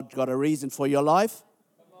God's got a reason for your life.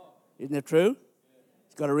 Isn't it true?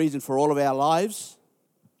 He's got a reason for all of our lives.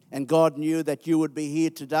 And God knew that you would be here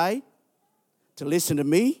today to listen to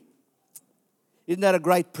me. Isn't that a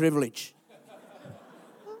great privilege?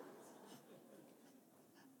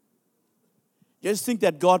 Just think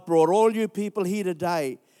that God brought all you people here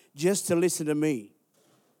today just to listen to me.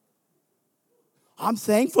 I'm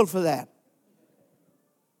thankful for that.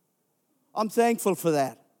 I'm thankful for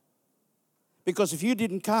that. Because if you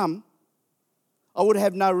didn't come, I would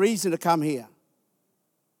have no reason to come here.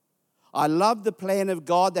 I love the plan of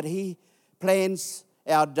God that He plans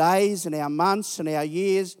our days and our months and our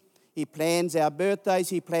years. He plans our birthdays.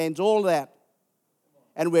 He plans all that.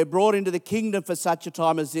 And we're brought into the kingdom for such a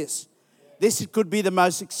time as this. This could be the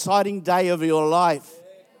most exciting day of your life.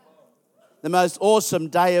 The most awesome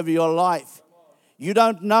day of your life. You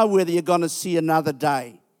don't know whether you're going to see another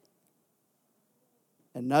day.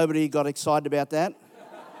 And nobody got excited about that.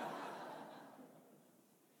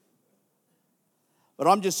 But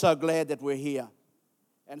I'm just so glad that we're here.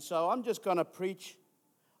 And so I'm just going to preach.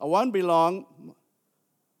 I won't be long.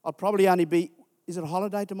 I'll probably only be, is it a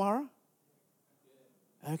holiday tomorrow?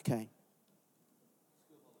 Okay.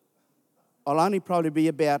 I'll only probably be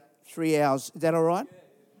about 3 hours. Is that all right?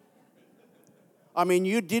 I mean,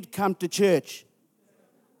 you did come to church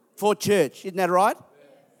for church. Isn't that right?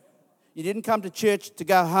 You didn't come to church to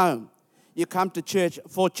go home. You come to church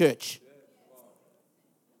for church.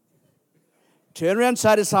 Turn around and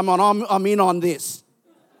say to someone, I'm in on this.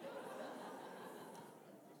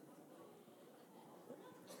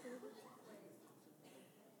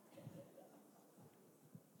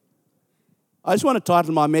 I just want to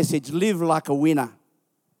title my message, Live Like a Winner.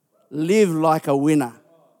 Live like a winner.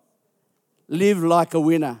 Live like a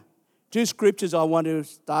winner. 2 scriptures I want to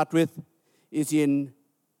start with is in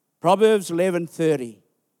Proverbs 11:30.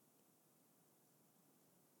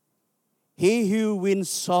 He who wins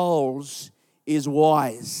souls is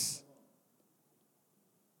wise.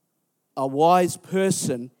 A wise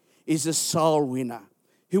person is a soul winner.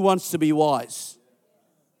 Who wants to be wise?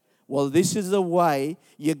 Well, this is the way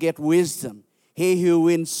you get wisdom. He who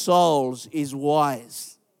wins souls is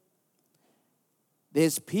wise.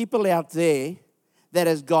 There's people out there that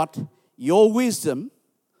has got your wisdom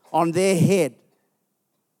on their head.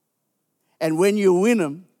 And when you win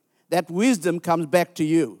them, that wisdom comes back to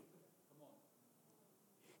you.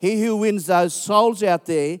 He who wins those souls out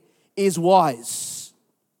there is wise.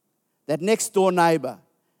 That next door neighbor,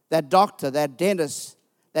 that doctor, that dentist,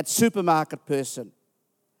 that supermarket person,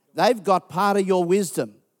 they've got part of your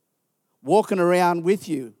wisdom walking around with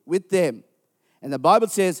you, with them. And the Bible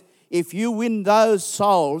says, if you win those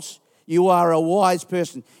souls, you are a wise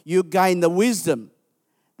person. You gain the wisdom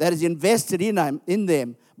that is invested in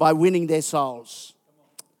them by winning their souls.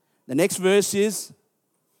 The next verse is,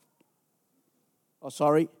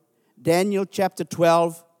 Daniel chapter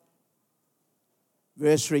 12,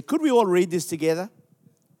 verse 3. Could we all read this together?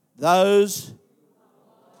 Those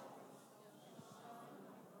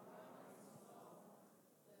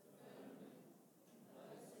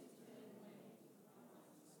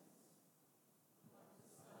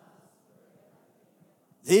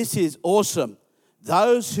This is awesome.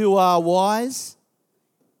 Those who are wise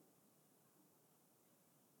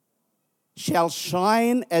shall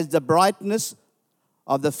shine as the brightness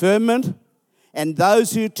of the firmament, and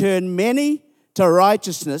those who turn many to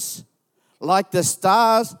righteousness like the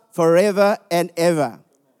stars forever and ever.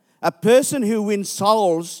 A person who wins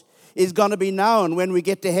souls is going to be known when we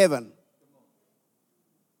get to heaven.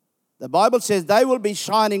 The Bible says they will be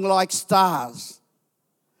shining like stars.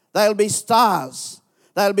 They'll be stars.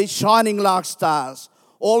 They'll be shining like stars.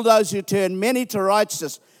 All those who turn many to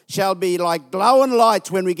righteousness shall be like glowing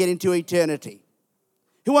lights when we get into eternity.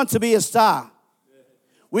 Who wants to be a star?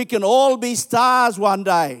 We can all be stars one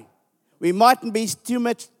day. We mightn't be too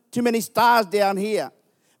many stars down here.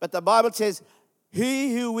 But the Bible says,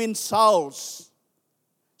 he who wins souls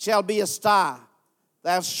shall be a star.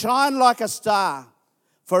 They'll shine like a star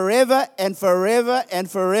forever and forever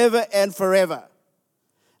and forever and forever.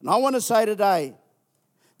 And I want to say today,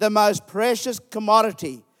 the most precious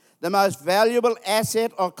commodity, the most valuable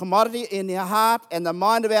asset or commodity in the heart and the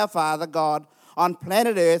mind of our Father God on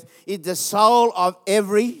planet Earth is the soul of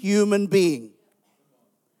every human being.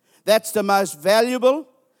 That's the most valuable,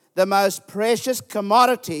 the most precious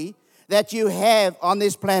commodity that you have on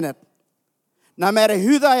this planet. No matter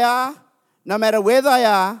who they are, no matter where they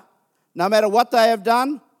are, no matter what they have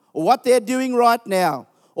done or what they're doing right now,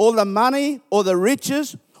 all the money or the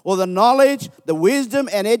riches or the knowledge, the wisdom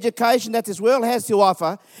and education that this world has to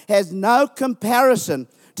offer has no comparison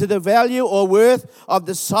to the value or worth of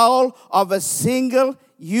the soul of a single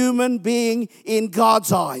human being in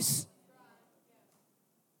God's eyes.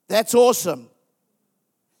 That's awesome.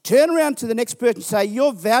 Turn around to the next person and say,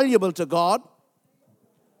 you're valuable to God.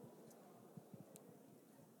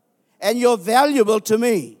 And you're valuable to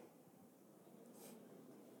me.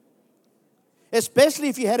 Especially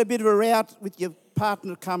if you had a bit of a rout with your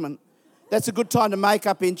partner coming. That's a good time to make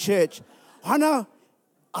up in church. I know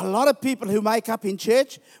a lot of people who make up in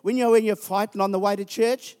church, when you're fighting on the way to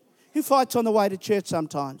church. Who fights on the way to church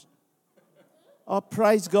sometimes? Oh,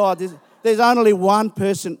 praise God. There's only one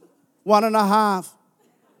person, one and a half.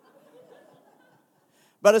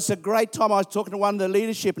 But it's a great time. I was talking to one of the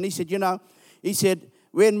leadership, and he said,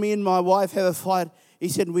 when me and my wife have a fight, he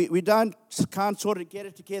said, we can't sort of get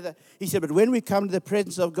it together. He said, but when we come to the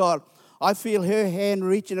presence of God, I feel her hand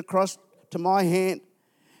reaching across to my hand,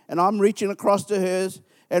 and I'm reaching across to hers,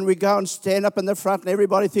 and we go and stand up in the front, and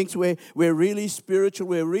everybody thinks we're really spiritual,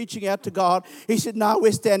 we're reaching out to God. He said, no,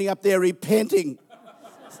 we're standing up there repenting.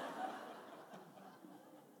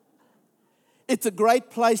 It's a great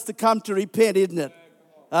place to come to repent, isn't it?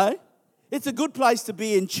 Eh? It's a good place to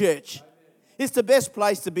be in church. It's the best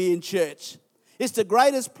place to be in church. It's the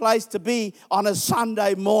greatest place to be on a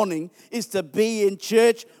Sunday morning, is to be in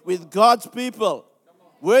church with God's people,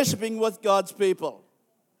 worshiping with God's people.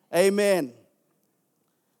 Amen.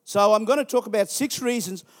 So I'm going to talk about 6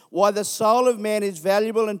 reasons why the soul of man is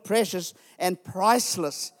valuable and precious and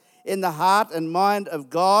priceless in the heart and mind of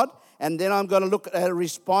God. And then I'm going to look at a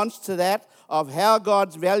response to that of how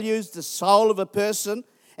God values the soul of a person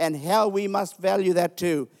and how we must value that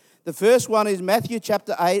too. The first one is Matthew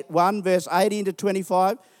chapter 1, verse 18 to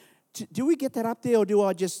 25. Do we get that up there, or do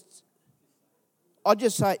I'll just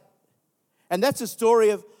say? And that's the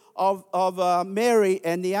story of Mary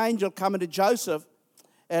and the angel coming to Joseph.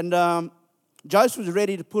 And Joseph was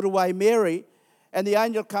ready to put away Mary. And the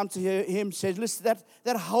angel comes to him and says, listen,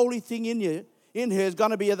 that holy thing in her is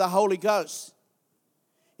going to be the Holy Ghost.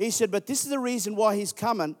 He said, but this is the reason why he's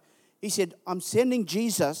coming. He said, I'm sending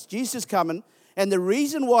Jesus. Jesus is coming. And the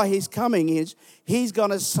reason why he's coming is he's going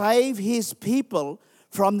to save his people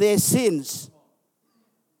from their sins.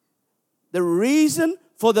 The reason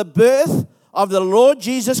for the birth of the Lord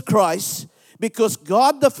Jesus Christ, because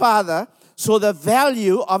God the Father saw the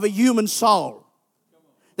value of a human soul.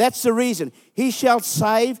 That's the reason. He shall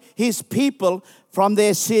save his people from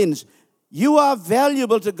their sins. You are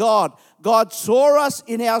valuable to God. God saw us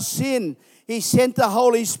in our sin. He sent the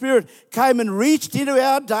Holy Spirit, came and reached into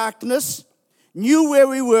our darkness, knew where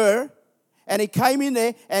we were, and he came in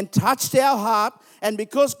there and touched our heart. And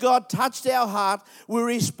because God touched our heart, we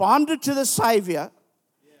responded to the Savior,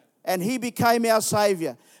 and he became our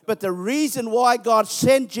Savior. But the reason why God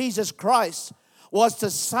sent Jesus Christ was to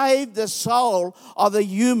save the soul of the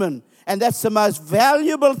human. And that's the most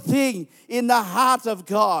valuable thing in the heart of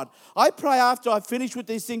God. I pray after I finish with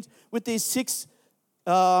these things, with these 6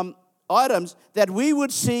 items, that we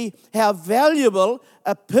would see how valuable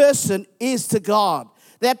a person is to God.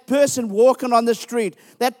 That person walking on the street,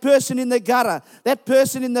 that person in the gutter, that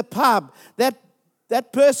person in the pub,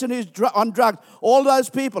 that person who's on drugs, all those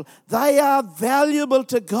people, they are valuable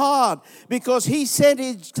to God because he sent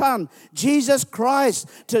his son, Jesus Christ,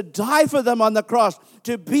 to die for them on the cross,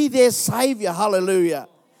 to be their Savior. Hallelujah.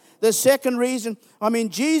 The second reason,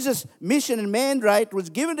 Jesus' mission and mandate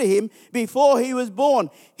was given to him before he was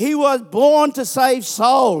born. He was born to save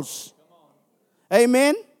souls.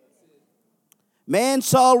 Amen? Man's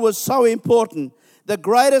soul was so important. The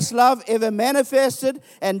greatest love ever manifested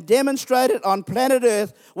and demonstrated on planet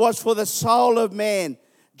Earth was for the soul of man.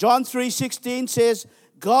 John 3:16 says,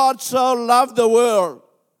 God so loved the world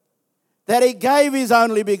that he gave his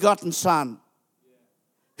only begotten Son.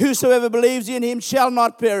 Whosoever believes in him shall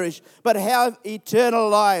not perish, but have eternal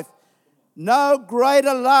life. No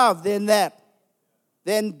greater love than that,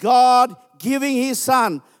 than God giving his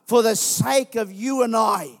Son for the sake of you and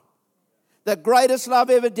I. The greatest love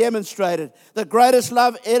ever demonstrated. The greatest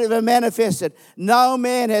love ever manifested. No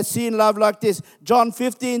man has seen love like this. John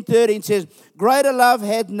 15:13 says, greater love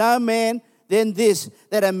had no man than this,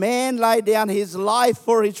 that a man lay down his life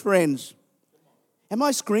for his friends. Am I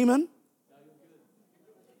screaming?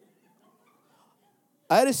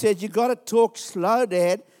 Oda said, you've got to talk slow,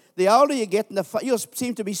 Dad. The older you get, you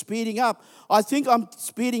seem to be speeding up. I think I'm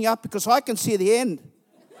speeding up because I can see the end.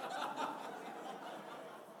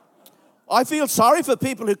 I feel sorry for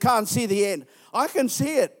people who can't see the end. I can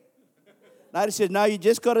see it. Oda said, no, you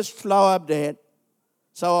just got to slow up, Dad.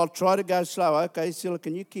 So I'll try to go slow. Okay, Silla,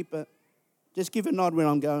 can you just give a nod when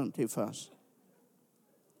I'm going too fast.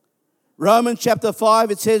 Romans chapter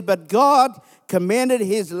 5, it says, but God commended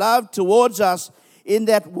his love towards us in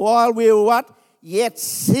that while we were what? yet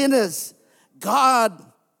sinners, God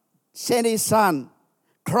sent his Son.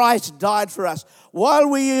 Christ died for us.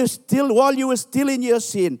 While you were still in your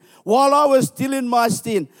sin, while I was still in my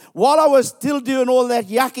sin, while I was still doing all that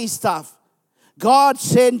yucky stuff, God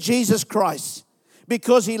sent Jesus Christ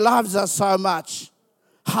because he loves us so much.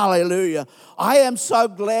 Hallelujah. I am so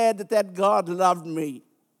glad that God loved me.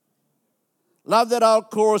 Love that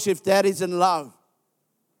old chorus, if that isn't love,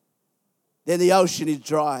 then the ocean is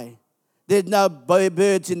dry. There's no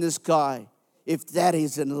birds in the sky if that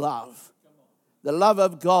isn't love. The love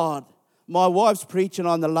of God. My wife's preaching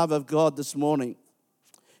on the love of God this morning.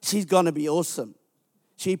 She's going to be awesome.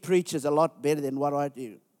 She preaches a lot better than what I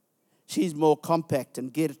do. She's more compact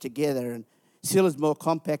and get it together, and Sila's more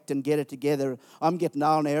compact and get it together. I'm getting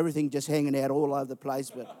old now, everything just hanging out all over the place.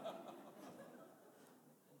 But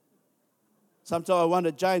sometimes I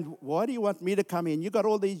wonder, James, why do you want me to come in? You got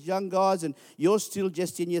all these young guys and you're still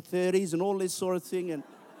just in your 30s and all this sort of thing.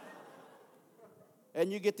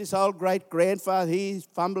 And you get this old great-grandfather, he's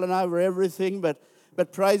fumbling over everything. But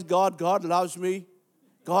praise God, God loves me.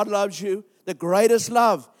 God loves you. The greatest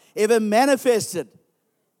love ever manifested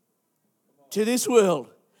to this world.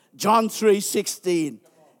 John 3:16.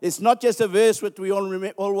 It's not just a verse that we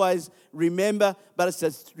always remember, but it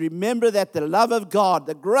says, remember that the love of God,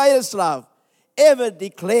 the greatest love ever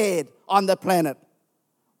declared on the planet,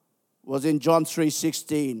 was in John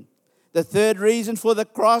 3:16. The third reason for the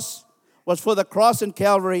cross was for the cross and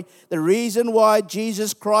Calvary. The reason why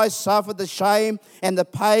Jesus Christ suffered the shame and the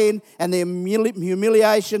pain and the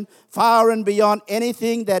humiliation far and beyond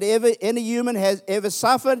anything that any human has ever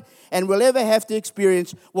suffered and will ever have to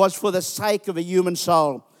experience was for the sake of a human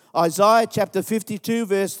soul. Isaiah chapter 52,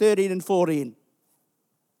 verse 13 and 14.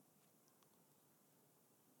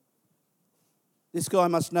 This guy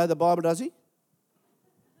must know the Bible, does he?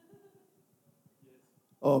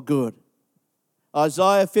 Oh, good.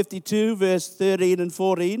 Isaiah 52, verse 13 and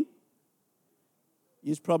 14.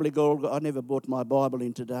 You've probably got, I never brought my Bible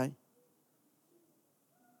in today.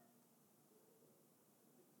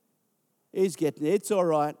 He's getting it. It's all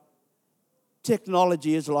right.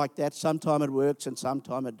 Technology is like that. Sometimes it works and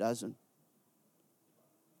sometimes it doesn't.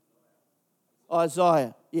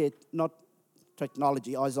 Isaiah. Yeah, not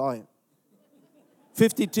technology, Isaiah.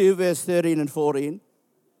 52, verse 13 and 14.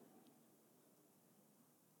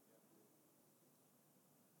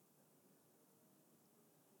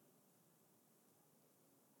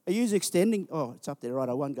 Are you extending? Oh, it's up there, right.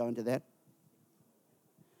 I won't go into that.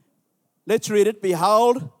 Let's read it.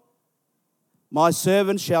 Behold, my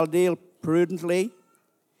servant shall deal prudently.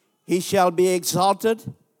 He shall be exalted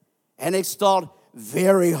and extolled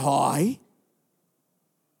very high.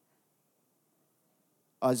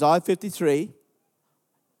 Isaiah 53.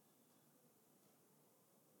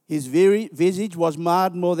 His very visage was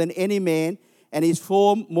marred more than any man, and his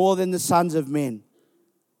form more than the sons of men.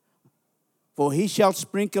 For he shall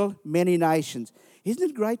sprinkle many nations.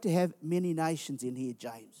 Isn't it great to have many nations in here,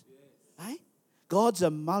 James? Yes. Eh? God's a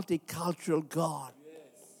multicultural God. Yes.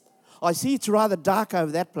 I see it's rather dark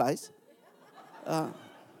over that place.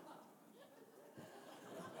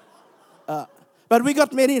 But we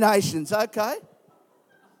got many nations, okay?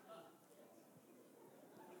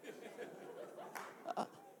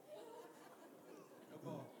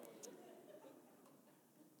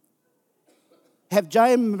 Have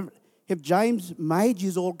James made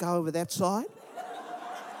you all go over that side?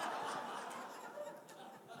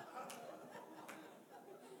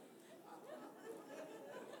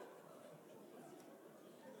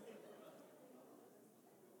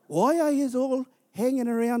 Why are you all hanging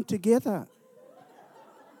around together?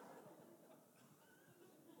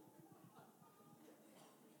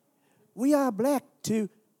 We are black to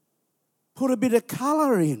put a bit of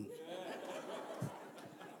colour in.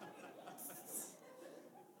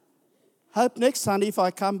 Hope next Sunday if I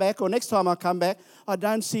come back, or next time I come back, I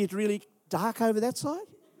don't see it really dark over that side.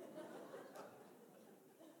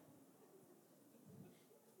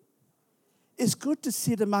 It's good to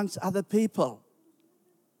sit amongst other people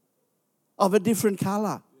of a different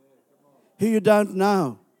colour who you don't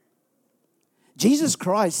know. Jesus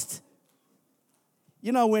Christ,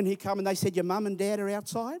 you know when he came and they said, your mum and dad are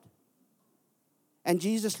outside? And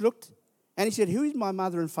Jesus looked and he said, who is my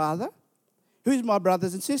mother and father? Who is my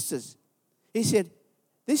brothers and sisters? He said,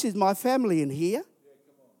 this is my family in here.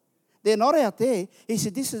 They're not out there. He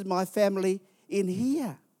said, this is my family in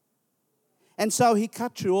here. And so he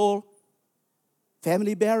cut through all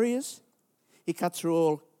family barriers. He cut through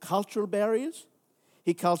all cultural barriers.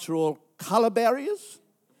 He cut through all colour barriers.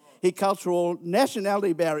 He cut through all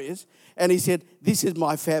nationality barriers. And he said, this is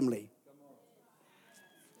my family.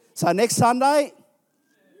 So next Sunday,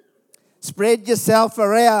 Spread yourself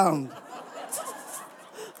around.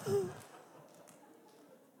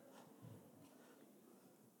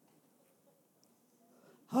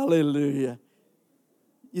 Hallelujah.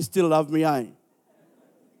 You still love me, eh?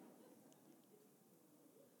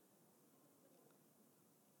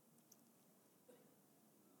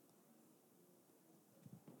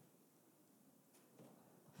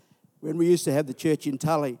 When we used to have the church in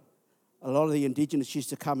Tully, a lot of the Indigenous used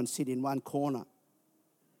to come and sit in one corner.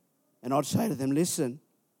 And I'd say to them, listen,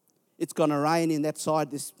 it's going to rain in that side,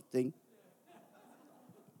 this thing.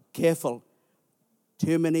 Careful.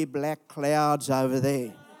 Too many black clouds over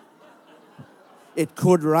there. It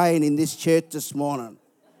could rain in this church this morning.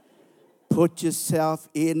 Put yourself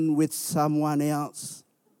in with someone else.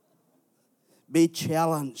 Be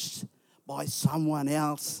challenged by someone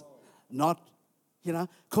else. Not,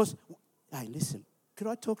 because, hey, listen, could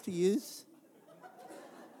I talk to you?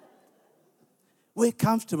 We're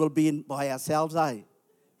comfortable being by ourselves,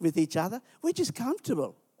 with each other. We're just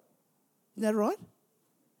comfortable. Isn't that right?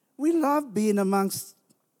 We love being amongst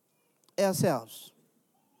ourselves.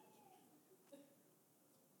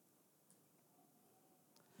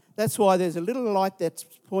 That's why there's a little light that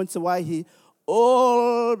points away here.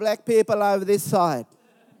 All black people over this side.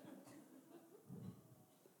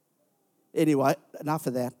 Anyway, enough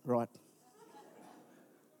of that, right?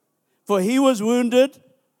 For he was wounded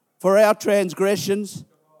for our transgressions,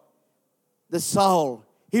 the soul.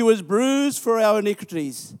 He was bruised for our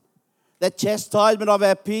iniquities. The chastisement of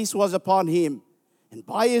our peace was upon him. And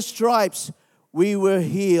by his stripes we were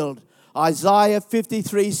healed. Isaiah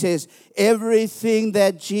 53 says, everything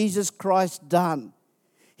that Jesus Christ done,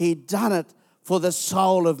 he done it for the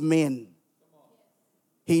soul of men.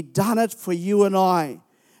 He done it for you and I.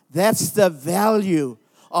 That's the value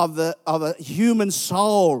of a human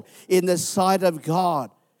soul in the sight of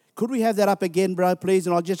God. Could we have that up again, bro, please?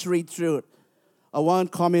 And I'll just read through it. I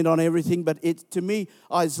won't comment on everything, but to me,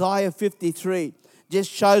 Isaiah 53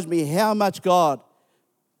 just shows me how much God,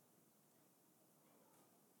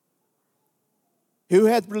 who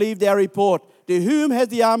hath believed our report, to whom hath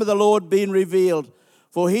the arm of the Lord been revealed?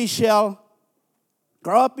 For he shall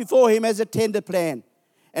grow up before him as a tender plant,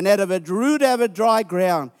 and out of a root out of dry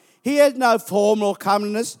ground. He has no form or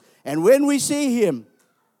comeliness, and when we see him,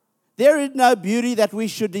 there is no beauty that we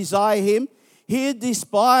should desire him. He is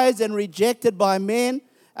despised and rejected by men,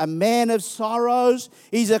 a man of sorrows.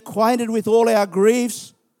 He's acquainted with all our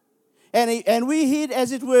griefs. And we hid,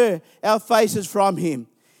 as it were, our faces from him.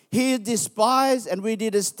 He is despised, and we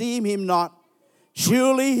did esteem him not.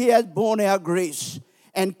 Surely he has borne our griefs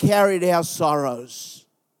and carried our sorrows.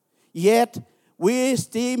 Yet we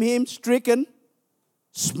esteem him stricken,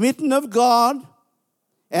 smitten of God,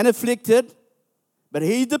 and afflicted. But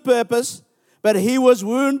he's the purpose. But he was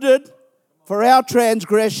wounded for our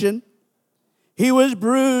transgression. He was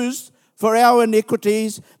bruised for our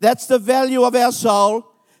iniquities. That's the value of our soul.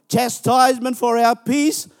 Chastisement for our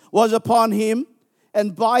peace was upon him,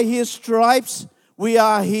 and by his stripes we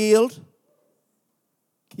are healed.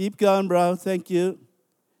 Keep going, bro. Thank you.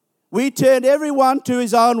 We turned everyone to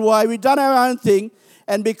his own way. We've done our own thing,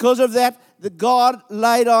 and because of that, God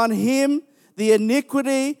laid on him the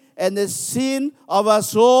iniquity and the sin of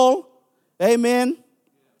us all. Amen.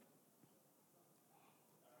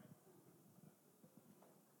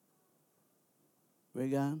 We're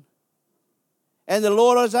going. And the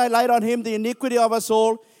Lord also laid on him the iniquity of us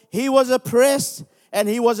all. He was oppressed and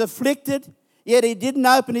he was afflicted, yet he didn't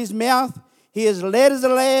open his mouth. He is led as a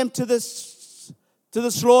lamb to the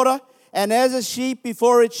slaughter, and as a sheep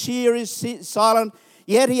before its shearer is silent,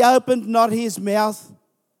 yet he opened not his mouth.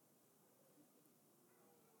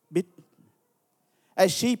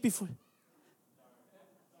 As sheep before.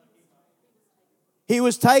 He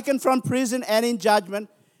was taken from prison and in judgment.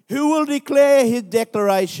 Who will declare his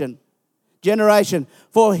generation?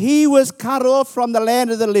 For he was cut off from the land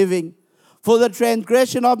of the living. For the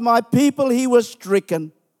transgression of my people he was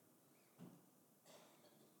stricken.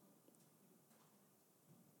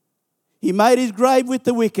 He made his grave with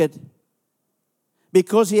the wicked,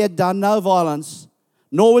 because he had done no violence,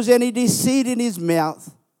 nor was any deceit in his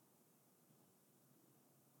mouth.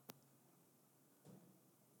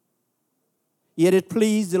 Yet it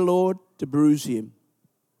pleased the Lord to bruise him.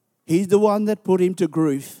 He's the one that put him to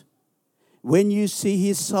grief. When you see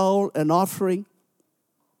his soul an offering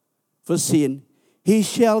for sin, he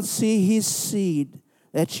shall see his seed.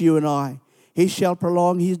 That's you and I. He shall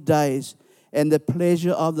prolong his days, and the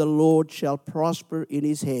pleasure of the Lord shall prosper in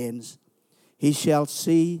his hands. He shall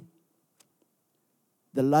see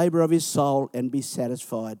the labor of his soul and be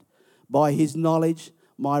satisfied. By his knowledge,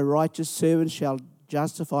 my righteous servant shall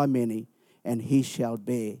justify many, and he shall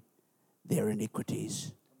bear their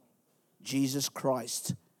iniquities. Jesus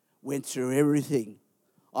Christ went through everything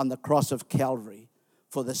on the cross of Calvary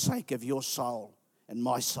for the sake of your soul and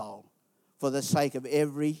my soul, for the sake of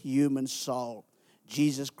every human soul.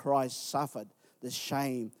 Jesus Christ suffered the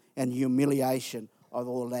shame and humiliation of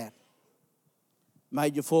all that.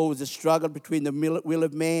 Major fall was the struggle between the will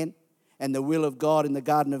of man and the will of God in the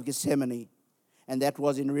Garden of Gethsemane, and that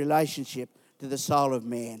was in relationship to the soul of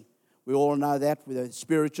man. We all know that, with the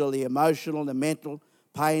spiritual, the emotional, the mental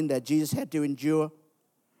pain that Jesus had to endure,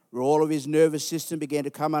 where all of his nervous system began to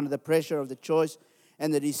come under the pressure of the choice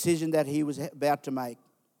and the decision that he was about to make.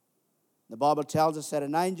 The Bible tells us that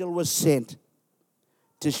an angel was sent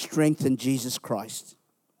to strengthen Jesus Christ.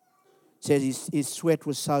 It says his sweat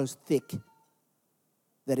was so thick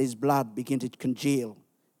that his blood began to congeal.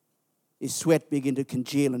 His sweat began to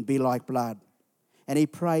congeal and be like blood. And he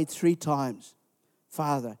prayed 3 times,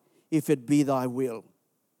 Father, if it be thy will,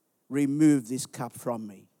 remove this cup from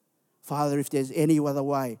me. Father, if there's any other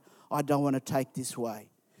way, I don't want to take this way.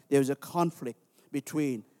 There was a conflict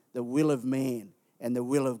between the will of man and the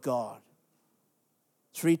will of God.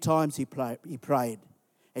 3 times he prayed.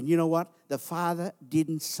 And you know what? The Father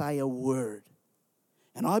didn't say a word.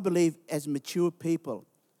 And I believe as mature people,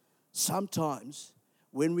 sometimes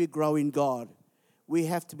when we grow in God, we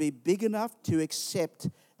have to be big enough to accept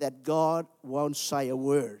that God won't say a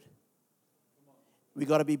word. We've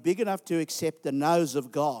got to be big enough to accept the no's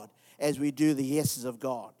of God as we do the yeses of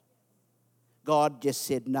God. God just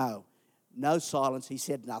said no. No silence. He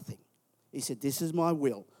said nothing. He said, this is my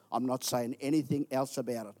will. I'm not saying anything else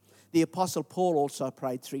about it. The Apostle Paul also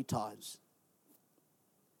prayed 3 times.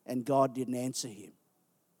 And God didn't answer him.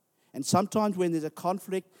 And sometimes when there's a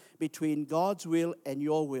conflict between God's will and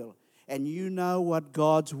your will, and you know what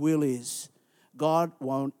God's will is, God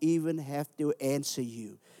won't even have to answer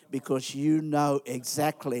you because you know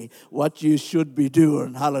exactly what you should be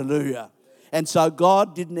doing. Hallelujah. And so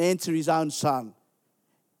God didn't answer his own son.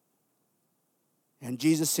 And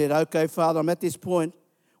Jesus said, okay, Father, I'm at this point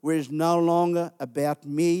where it's no longer about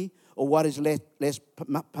me or what is less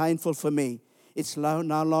painful for me. It's no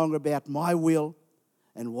longer about my will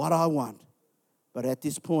and what I want. But at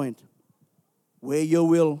this point, where your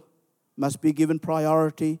will must be given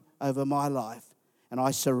priority over my life, and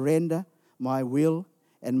I surrender my will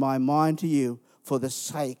and my mind to you for the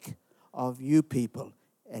sake of you people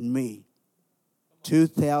and me.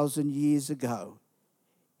 2,000 years ago,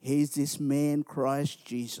 he's this man, Christ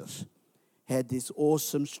Jesus, had this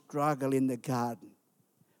awesome struggle in the garden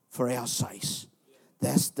for our sakes.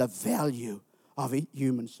 That's the value of a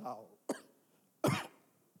human soul.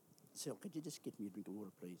 Sil, could you just get me a drink of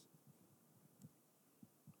water, please?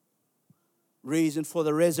 Reason for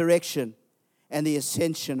the resurrection and the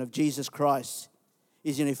ascension of Jesus Christ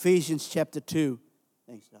is in Ephesians chapter 2.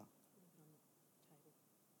 Thanks, Dale.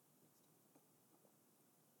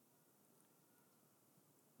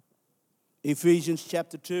 Ephesians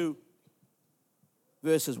chapter 2,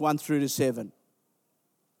 verses 1 through to 7.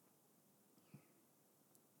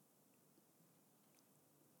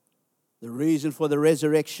 The reason for the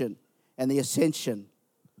resurrection and the ascension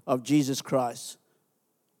of Jesus Christ.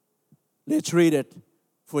 Let's read it.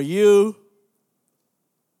 For you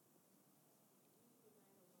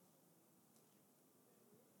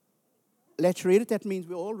let's read it. That means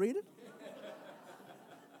we all read it.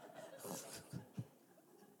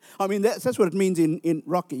 I mean, that's what it means in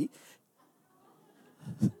Rocky.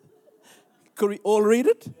 Could we all read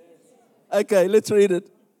it? Okay, let's read it.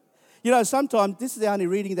 You know, sometimes this is the only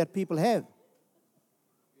reading that people have.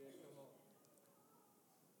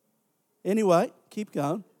 Anyway, keep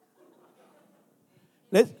going.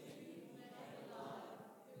 Let's.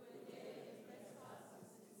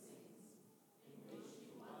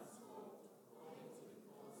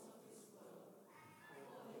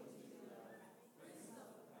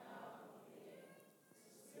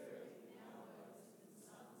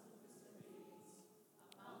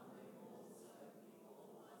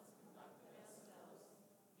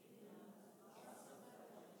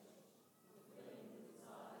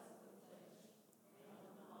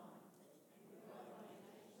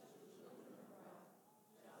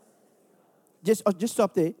 Just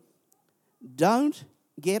stop there. Don't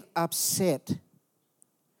get upset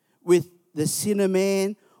with the sinner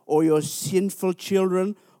man or your sinful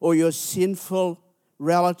children or your sinful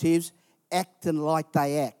relatives acting like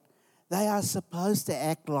they act. They are supposed to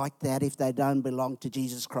act like that if they don't belong to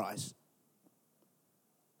Jesus Christ.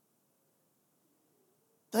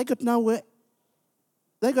 They got no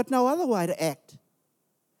other way to act.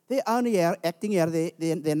 They're only acting out of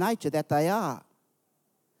their nature that they are.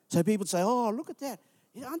 So people say, oh, look at that.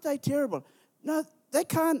 Aren't they terrible? No, they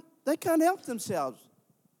can't They can't help themselves.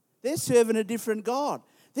 They're serving a different God.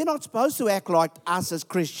 They're not supposed to act like us as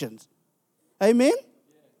Christians. Amen?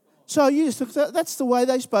 So that's the way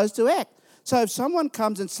they're supposed to act. So if someone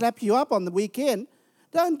comes and slaps you up on the weekend,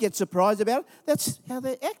 don't get surprised about it. That's how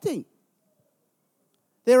they're acting.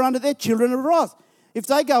 They're children of wrath. If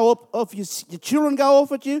they go off, your children go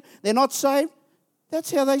off at you, they're not saved,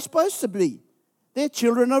 that's how they're supposed to be. They're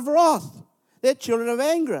children of wrath. They're children of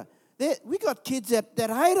anger. We got kids that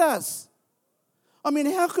hate us. I mean,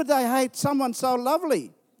 how could they hate someone so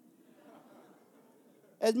lovely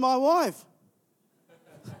as my wife?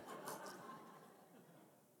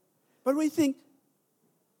 But we think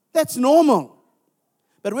that's normal.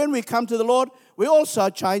 But when we come to the Lord, we also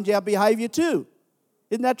change our behavior too.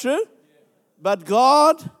 Isn't that true? But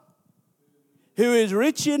God, who is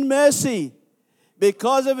rich in mercy,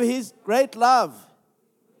 because of his great love,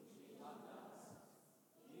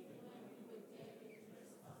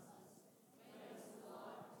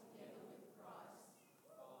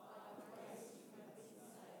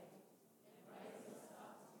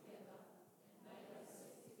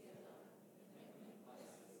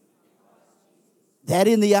 that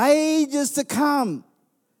in the ages to come,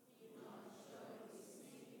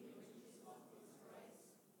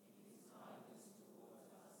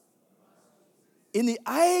 in the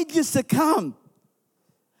ages to come,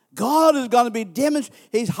 God is going to be demonstrating.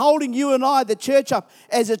 He's holding you and I, the church, up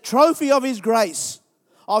as a trophy of his grace,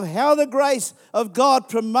 of how the grace of God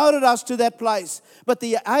promoted us to that place. But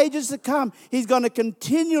the ages to come, he's going to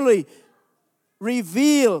continually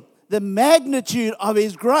reveal the magnitude of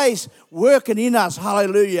his grace working in us.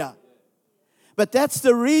 Hallelujah. But that's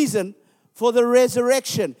the reason for the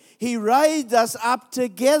resurrection. He raised us up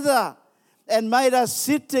together and made us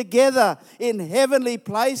sit together in heavenly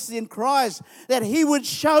places in Christ, that he would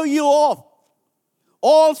show you off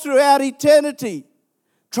all throughout eternity,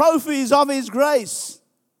 trophies of his grace.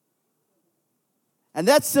 And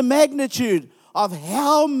that's the magnitude of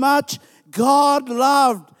how much God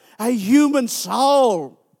loved a human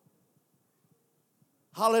soul.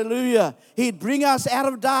 Hallelujah. He'd bring us out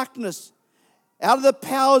of darkness, out of the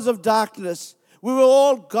powers of darkness. We were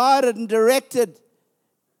all guided and directed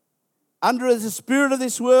under the spirit of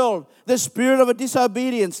this world, the spirit of a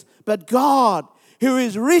disobedience. But God, who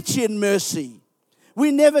is rich in mercy,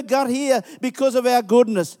 we never got here because of our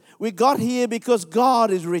goodness. We got here because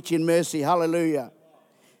God is rich in mercy. Hallelujah.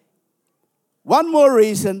 One more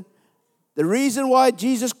reason, the reason why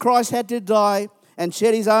Jesus Christ had to die and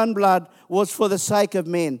shed his own blood was for the sake of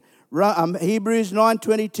men. Hebrews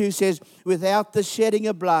 9:22 says, without the shedding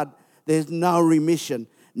of blood, there's no remission,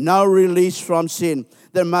 no release from sin.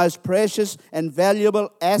 The most precious and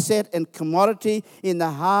valuable asset and commodity in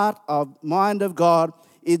the heart of mind of God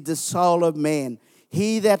is the soul of man.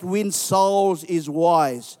 He that wins souls is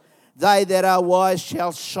wise. They that are wise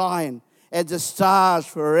shall shine as the stars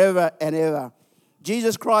forever and ever.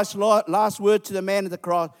 Jesus Christ's last word to the man at the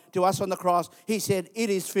cross, to us on the cross, he said,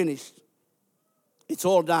 it is finished. It's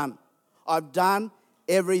all done. I've done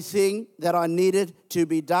everything that I needed to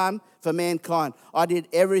be done for mankind. I did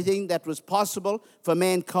everything that was possible for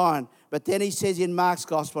mankind. But then he says in Mark's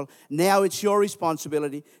gospel, now it's your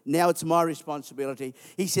responsibility. Now it's my responsibility.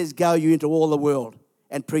 He says, go you into all the world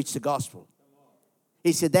and preach the gospel.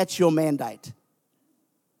 He said, that's your mandate.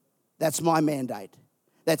 That's my mandate.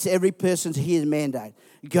 That's every person's here mandate.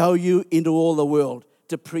 Go you into all the world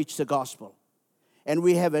to preach the gospel. And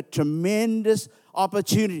we have a tremendous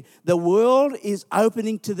opportunity. The world is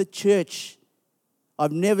opening to the church.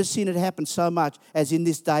 I've never seen it happen so much as in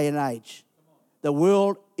this day and age. The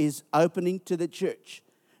world is opening to the church.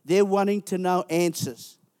 They're wanting to know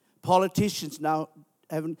answers. Politicians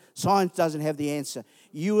science doesn't have the answer.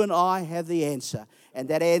 You and I have the answer. And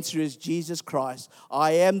that answer is Jesus Christ.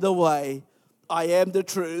 I am the way. I am the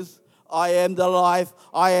truth. I am the life.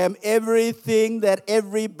 I am everything that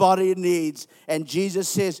everybody needs. And Jesus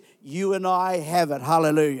says, you and I have it.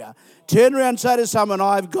 Hallelujah. Turn around and say to someone,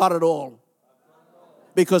 I've got it all.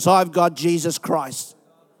 Because I've got Jesus Christ.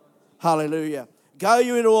 Hallelujah. Go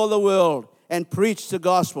you into all the world and preach the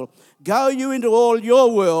gospel. Go you into all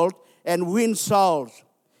your world and win souls.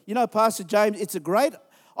 You know, Pastor James, it's a great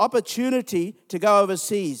opportunity to go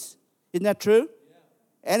overseas. Isn't that true? Yeah.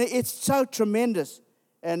 And it's so tremendous.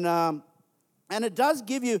 And it does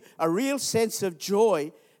give you a real sense of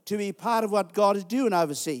joy to be part of what God is doing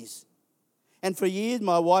overseas. And for years,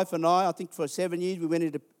 my wife and I think for 7 years, we went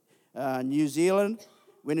into New Zealand,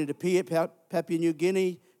 went into Papua New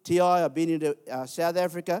Guinea, TI, I've been into South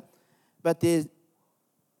Africa. But there's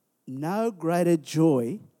no greater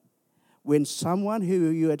joy when someone who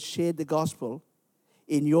you had shared the gospel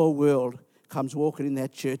in your world comes walking in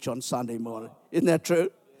that church on Sunday morning. Isn't that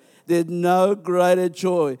true? There's no greater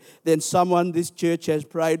joy than someone this church has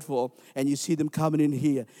prayed for, and you see them coming in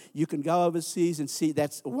here. You can go overseas and see,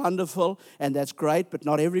 that's wonderful and that's great, but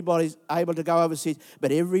not everybody's able to go overseas.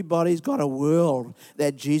 But everybody's got a world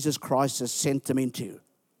that Jesus Christ has sent them into.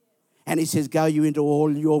 And he says, go you into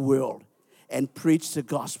all your world and preach the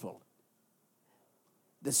gospel.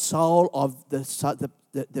 The soul of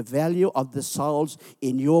the value of the souls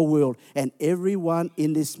in your world. And everyone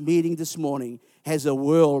in this meeting this morning has a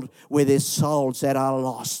world where there's souls that are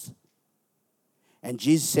lost. And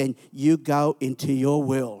Jesus said, you go into your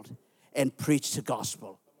world and preach the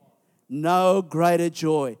gospel. No greater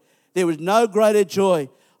joy. There was no greater joy.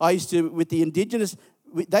 I used to, with the indigenous,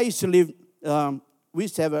 they used to live, we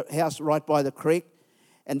used to have a house right by the creek.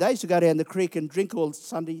 And they used to go down the creek and drink all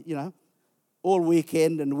Sunday, all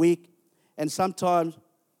weekend and week. And sometimes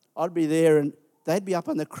I'd be there and they'd be up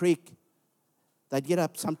on the creek. They'd get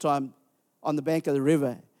up sometime on the bank of the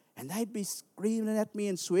river and they'd be screaming at me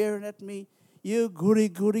and swearing at me. You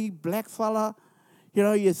goody black fella.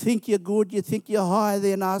 You think you're good. You think you're higher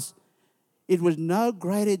than us. It was no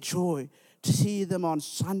greater joy to see them on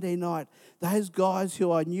Sunday night. Those guys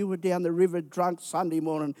who I knew were down the river drunk Sunday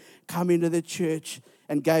morning come into the church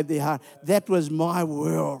and gave their heart. That was my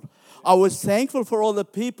world. I was thankful for all the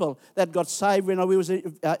people that got saved when we was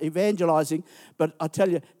evangelizing. But I tell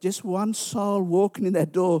you, just one soul walking in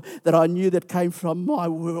that door that I knew that came from my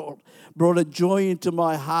world brought a joy into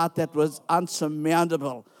my heart that was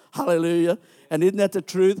unsurmountable. Hallelujah. And isn't that the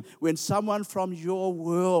truth? When someone from your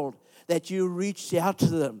world, that you reached out to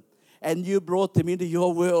them and you brought them into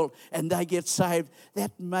your world and they get saved,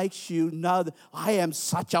 that makes you know that I am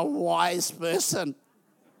such a wise person.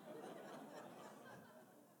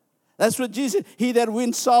 That's what Jesus said. He that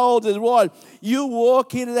wins souls is wise. You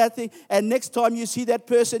walk into that thing, and next time you see that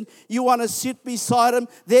person, you want to sit beside them.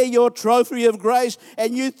 They're your trophy of grace,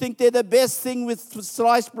 and you think they're the best thing with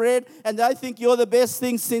sliced bread, and they think you're the best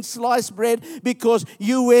thing since sliced bread because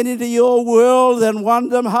you went into your world and won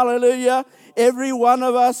them. Hallelujah. Every one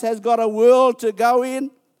of us has got a world to go in.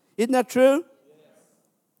 Isn't that true?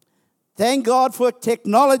 Thank God for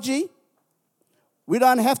technology. We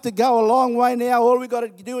don't have to go a long way now. All we got to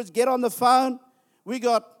do is get on the phone. We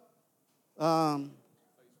got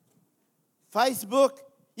Facebook.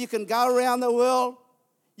 You can go around the world.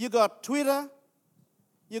 You got Twitter.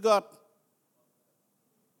 You got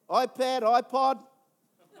iPad, iPod.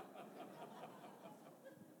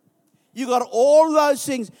 You got all those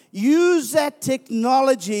things. Use that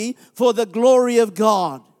technology for the glory of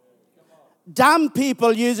God. Dumb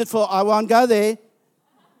people use it for, I won't go there.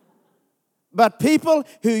 But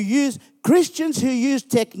Christians who use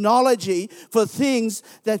technology for things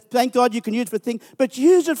that, thank God you can use for things, but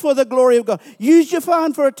use it for the glory of God. Use your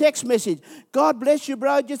phone for a text message. God bless you,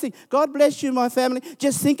 bro. Just think, God bless you, my family.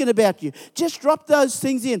 Just thinking about you. Just drop those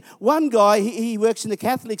things in. One guy, he works in the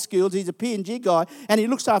Catholic schools. He's a P&G guy, and he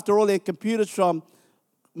looks after all their computers from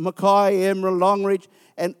Mackay, Emerald, Longridge.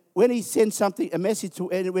 And when he sends a message to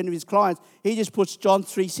any one of his clients, he just puts John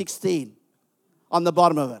 3:16 on the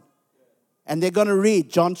bottom of it. And they're going to read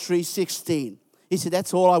John 3:16. He said,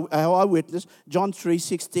 that's all how I witnessed, John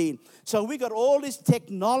 3:16. So we got all this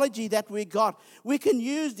technology that we got. We can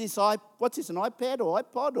use this, what's this, an iPad or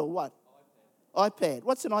iPod or what? iPad.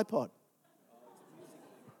 What's an iPod?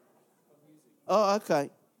 Oh, okay.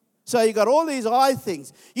 So you got all these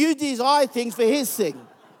things. Use these things for his thing.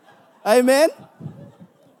 Amen?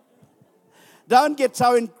 Don't get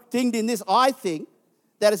so enthinged in this thing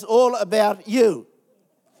that it's all about you.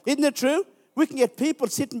 Isn't it true? We can get people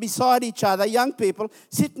sitting beside each other, young people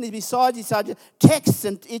sitting beside each other,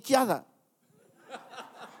 texting each other.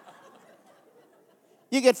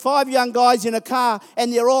 You get 5 young guys in a car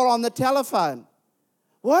and they're all on the telephone.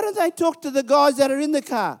 Why don't they talk to the guys that are in the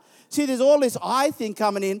car? See, there's all this thing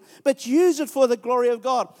coming in, but use it for the glory of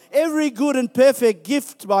God. Every good and perfect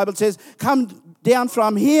gift, the Bible says, come down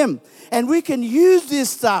from Him. And we can use this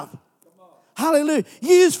stuff. Hallelujah.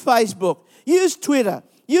 Use Facebook. Use Twitter.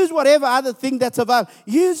 Use whatever other thing that's available.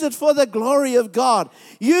 Use it for the glory of God.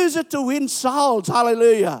 Use it to win souls.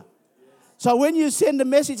 Hallelujah. So when you send a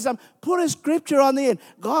message to someone, put a scripture on the end.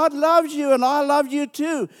 God loves you and I love you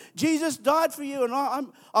too. Jesus died for you and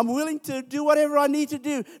I'm willing to do whatever I need to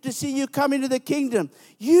do to see you come into the kingdom.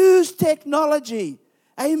 Use technology.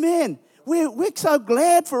 Amen. We're so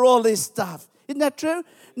glad for all this stuff. Isn't that true?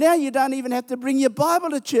 Now you don't even have to bring your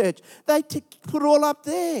Bible to church. They put it all up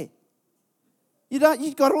there.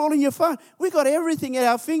 You've got it all in your phone. We've got everything at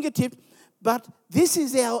our fingertips, but this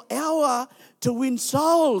is our hour to win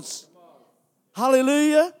souls.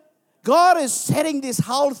 Hallelujah. God is setting this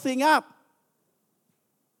whole thing up.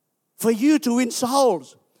 for you to win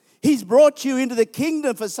souls. He's brought you into the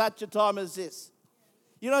kingdom for such a time as this.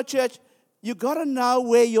 You know, church, you got to know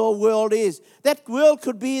where your world is. That world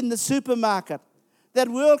could be in the supermarket. That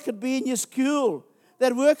world could be in your school.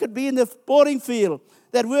 That world could be in the sporting field.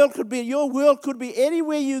 That world could be, your world could be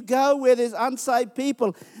anywhere you go where there's unsaved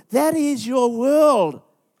people. That is your world.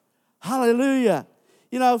 Hallelujah.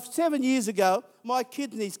 You know, 7 years ago, my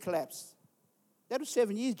kidneys collapsed. That was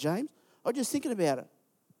 7 years, James. I was just thinking about it.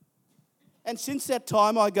 And since that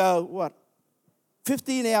time, I go,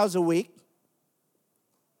 15 hours a week,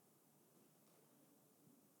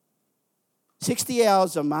 60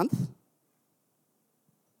 hours a month.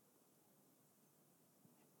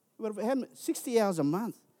 60 hours a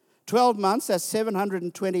month. 12 months, that's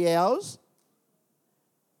 720 hours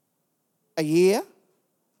a year.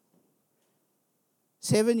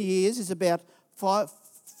 7 years is about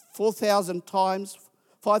 4,000 times,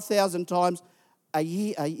 5,000 times a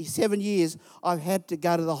year. 7 years, I've had to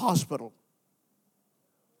go to the hospital.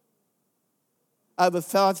 Over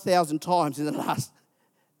 5,000 times in the last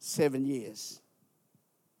 7 years.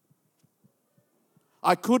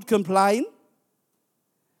 I could complain,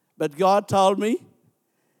 but God told me,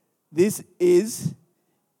 this is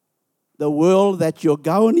the world that you're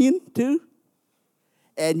going into,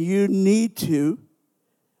 and you need to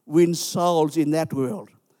win souls in that world.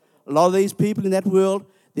 A lot of these people in that world,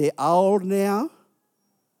 they're old now,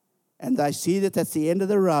 and they see that that's the end of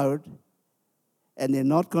the road, and they're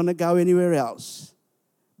not going to go anywhere else.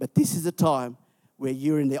 But this is the time where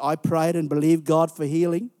you're in there. I prayed and believed God for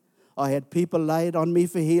healing. I had people laid on me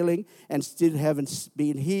for healing and still haven't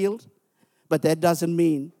been healed. But that doesn't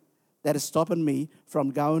mean that is stopping me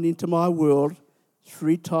from going into my world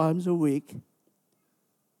 3 times a week,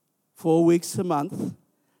 4 weeks a month,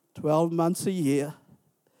 12 months a year,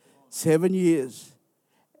 7 years.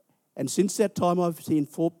 And since that time, I've seen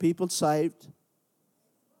 4 people saved.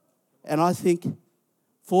 And I think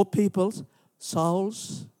 4 people's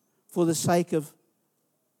souls for the sake of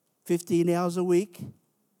 15 hours a week,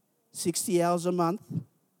 60 hours a month,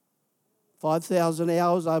 5,000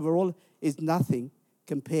 hours overall is nothing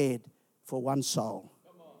compared for one soul.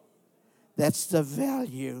 That's the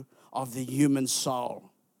value of the human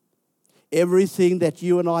soul. Everything that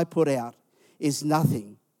you and I put out is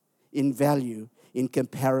nothing in value in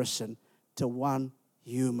comparison to one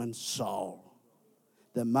human soul.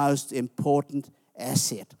 The most important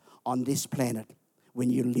asset on this planet when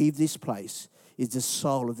you leave this place is the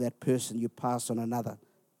soul of that person you pass on another.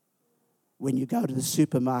 When you go to the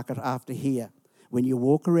supermarket after here, when you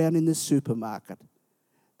walk around in the supermarket,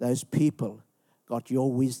 those people got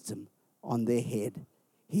your wisdom on their head.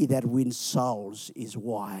 He that wins souls is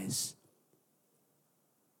wise.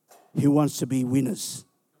 Who wants to be winners?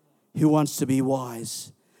 Who wants to be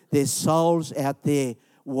wise? There's souls out there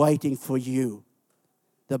waiting for you.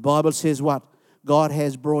 The Bible says what? God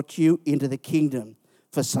has brought you into the kingdom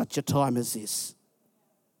for such a time as this.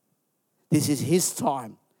 This is His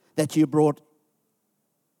time that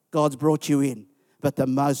God's brought you in. But the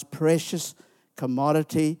most precious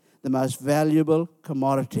commodity, the most valuable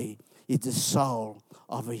commodity is the soul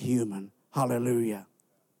of a human. Hallelujah.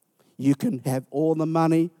 You can have all the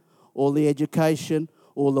money, all the education,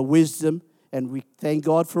 all the wisdom, and we thank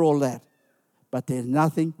God for all that. But there's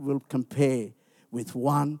nothing will compare with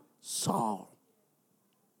one soul.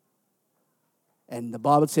 And the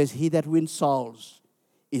Bible says, he that wins souls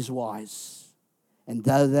is wise. And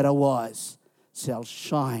those that are wise shall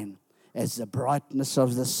shine as the brightness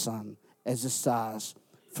of the sun, as the stars,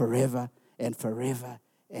 forever and forever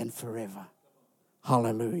and forever.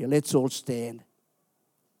 Hallelujah. Let's all stand.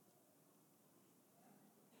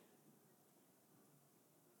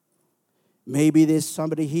 Maybe there's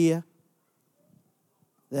somebody here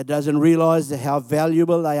that doesn't realize how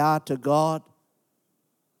valuable they are to God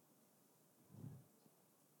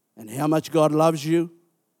and how much God loves you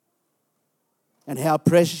and how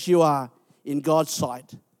precious you are in God's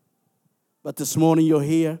sight. But this morning you're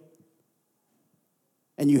here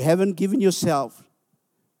and you haven't given yourself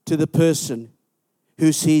to the person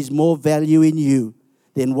who sees more value in you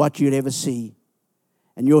than what you'd ever see.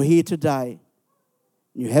 And you're here today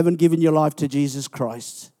and you haven't given your life to Jesus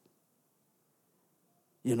Christ.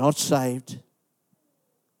 You're not saved.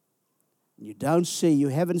 You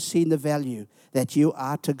haven't seen the value that you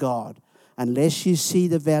are to God. Unless you see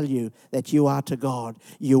the value that you are to God,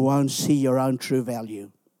 you won't see your own true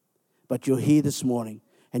value. But you're here this morning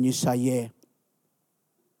and you say, yeah,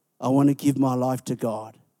 I want to give my life to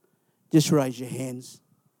God. Just raise your hands.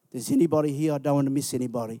 There's anybody here? I don't want to miss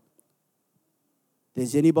anybody.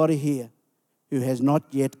 There's anybody here who has not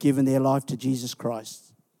yet given their life to Jesus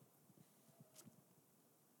Christ?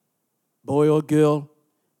 boy or girl,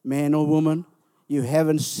 man or woman, you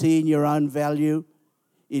haven't seen your own value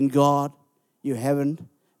in God. You haven't.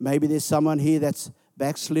 Maybe there's someone here that's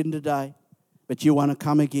backslidden today, but you want to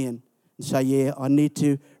come again and say, yeah, I need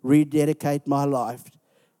to rededicate my life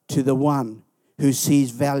to the one who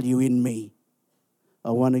sees value in me.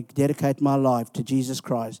 I want to dedicate my life to Jesus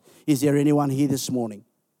Christ. Is there anyone here this morning?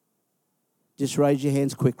 Just raise your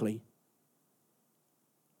hands quickly.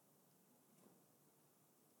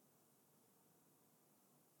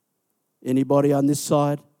 Anybody on this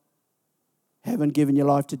side haven't given your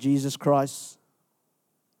life to Jesus Christ?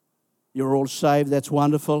 You're all saved. That's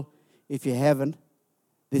wonderful. If you haven't,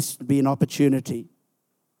 this would be an opportunity.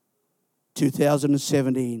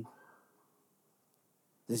 2017.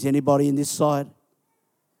 Does anybody in this side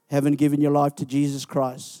haven't given your life to Jesus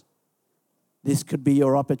Christ? This could be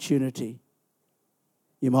your opportunity.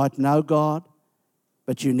 You might know God,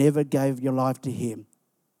 but you never gave your life to Him.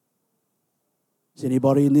 Is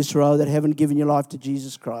anybody in this row that haven't given your life to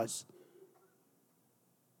Jesus Christ?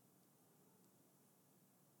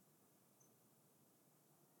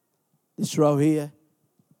 This row here,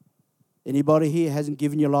 anybody here hasn't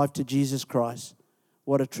given your life to Jesus Christ?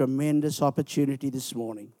 What a tremendous opportunity this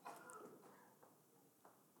morning.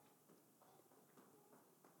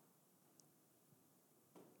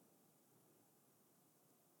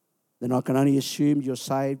 Then I can only assume you're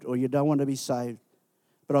saved or you don't want to be saved.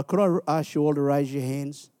 But could I ask you all to raise your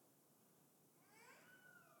hands?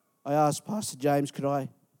 I asked Pastor James, could I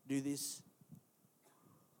do this?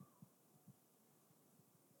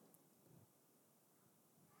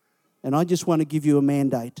 And I just want to give you a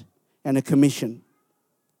mandate and a commission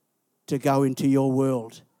to go into your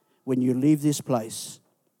world when you leave this place.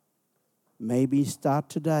 Maybe start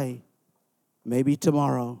today, maybe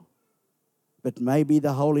tomorrow, but maybe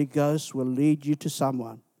the Holy Ghost will lead you to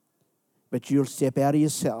someone. But you'll step out of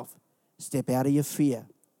yourself, step out of your fear,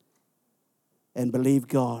 and believe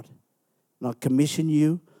God. And I commission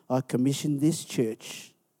you, I commission this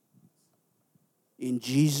church in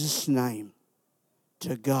Jesus' name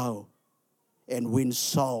to go and win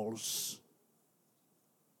souls.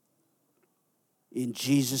 In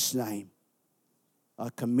Jesus' name, I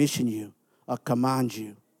commission you, I command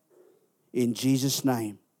you, in Jesus'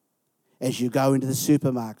 name, as you go into the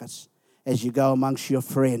supermarkets, as you go amongst your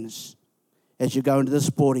friends, as you go into the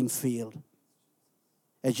sporting field,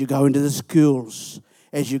 as you go into the schools,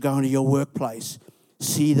 as you go into your workplace,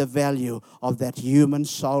 see the value of that human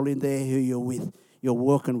soul in there who you're with, you're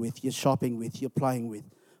working with, you're shopping with, you're playing with.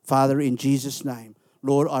 Father, in Jesus' name,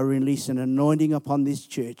 Lord, I release an anointing upon this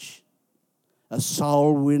church, a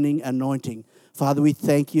soul-winning anointing. Father, we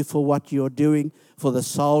thank you for what you're doing, for the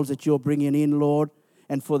souls that you're bringing in, Lord,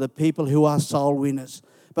 and for the people who are soul winners.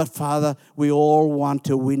 But Father, we all want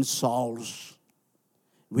to win souls.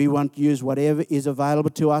 We want to use whatever is available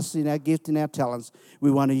to us in our gift and our talents.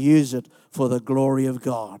 We want to use it for the glory of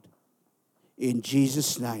God. In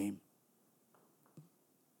Jesus' name.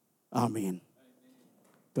 Amen.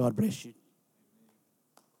 God bless you.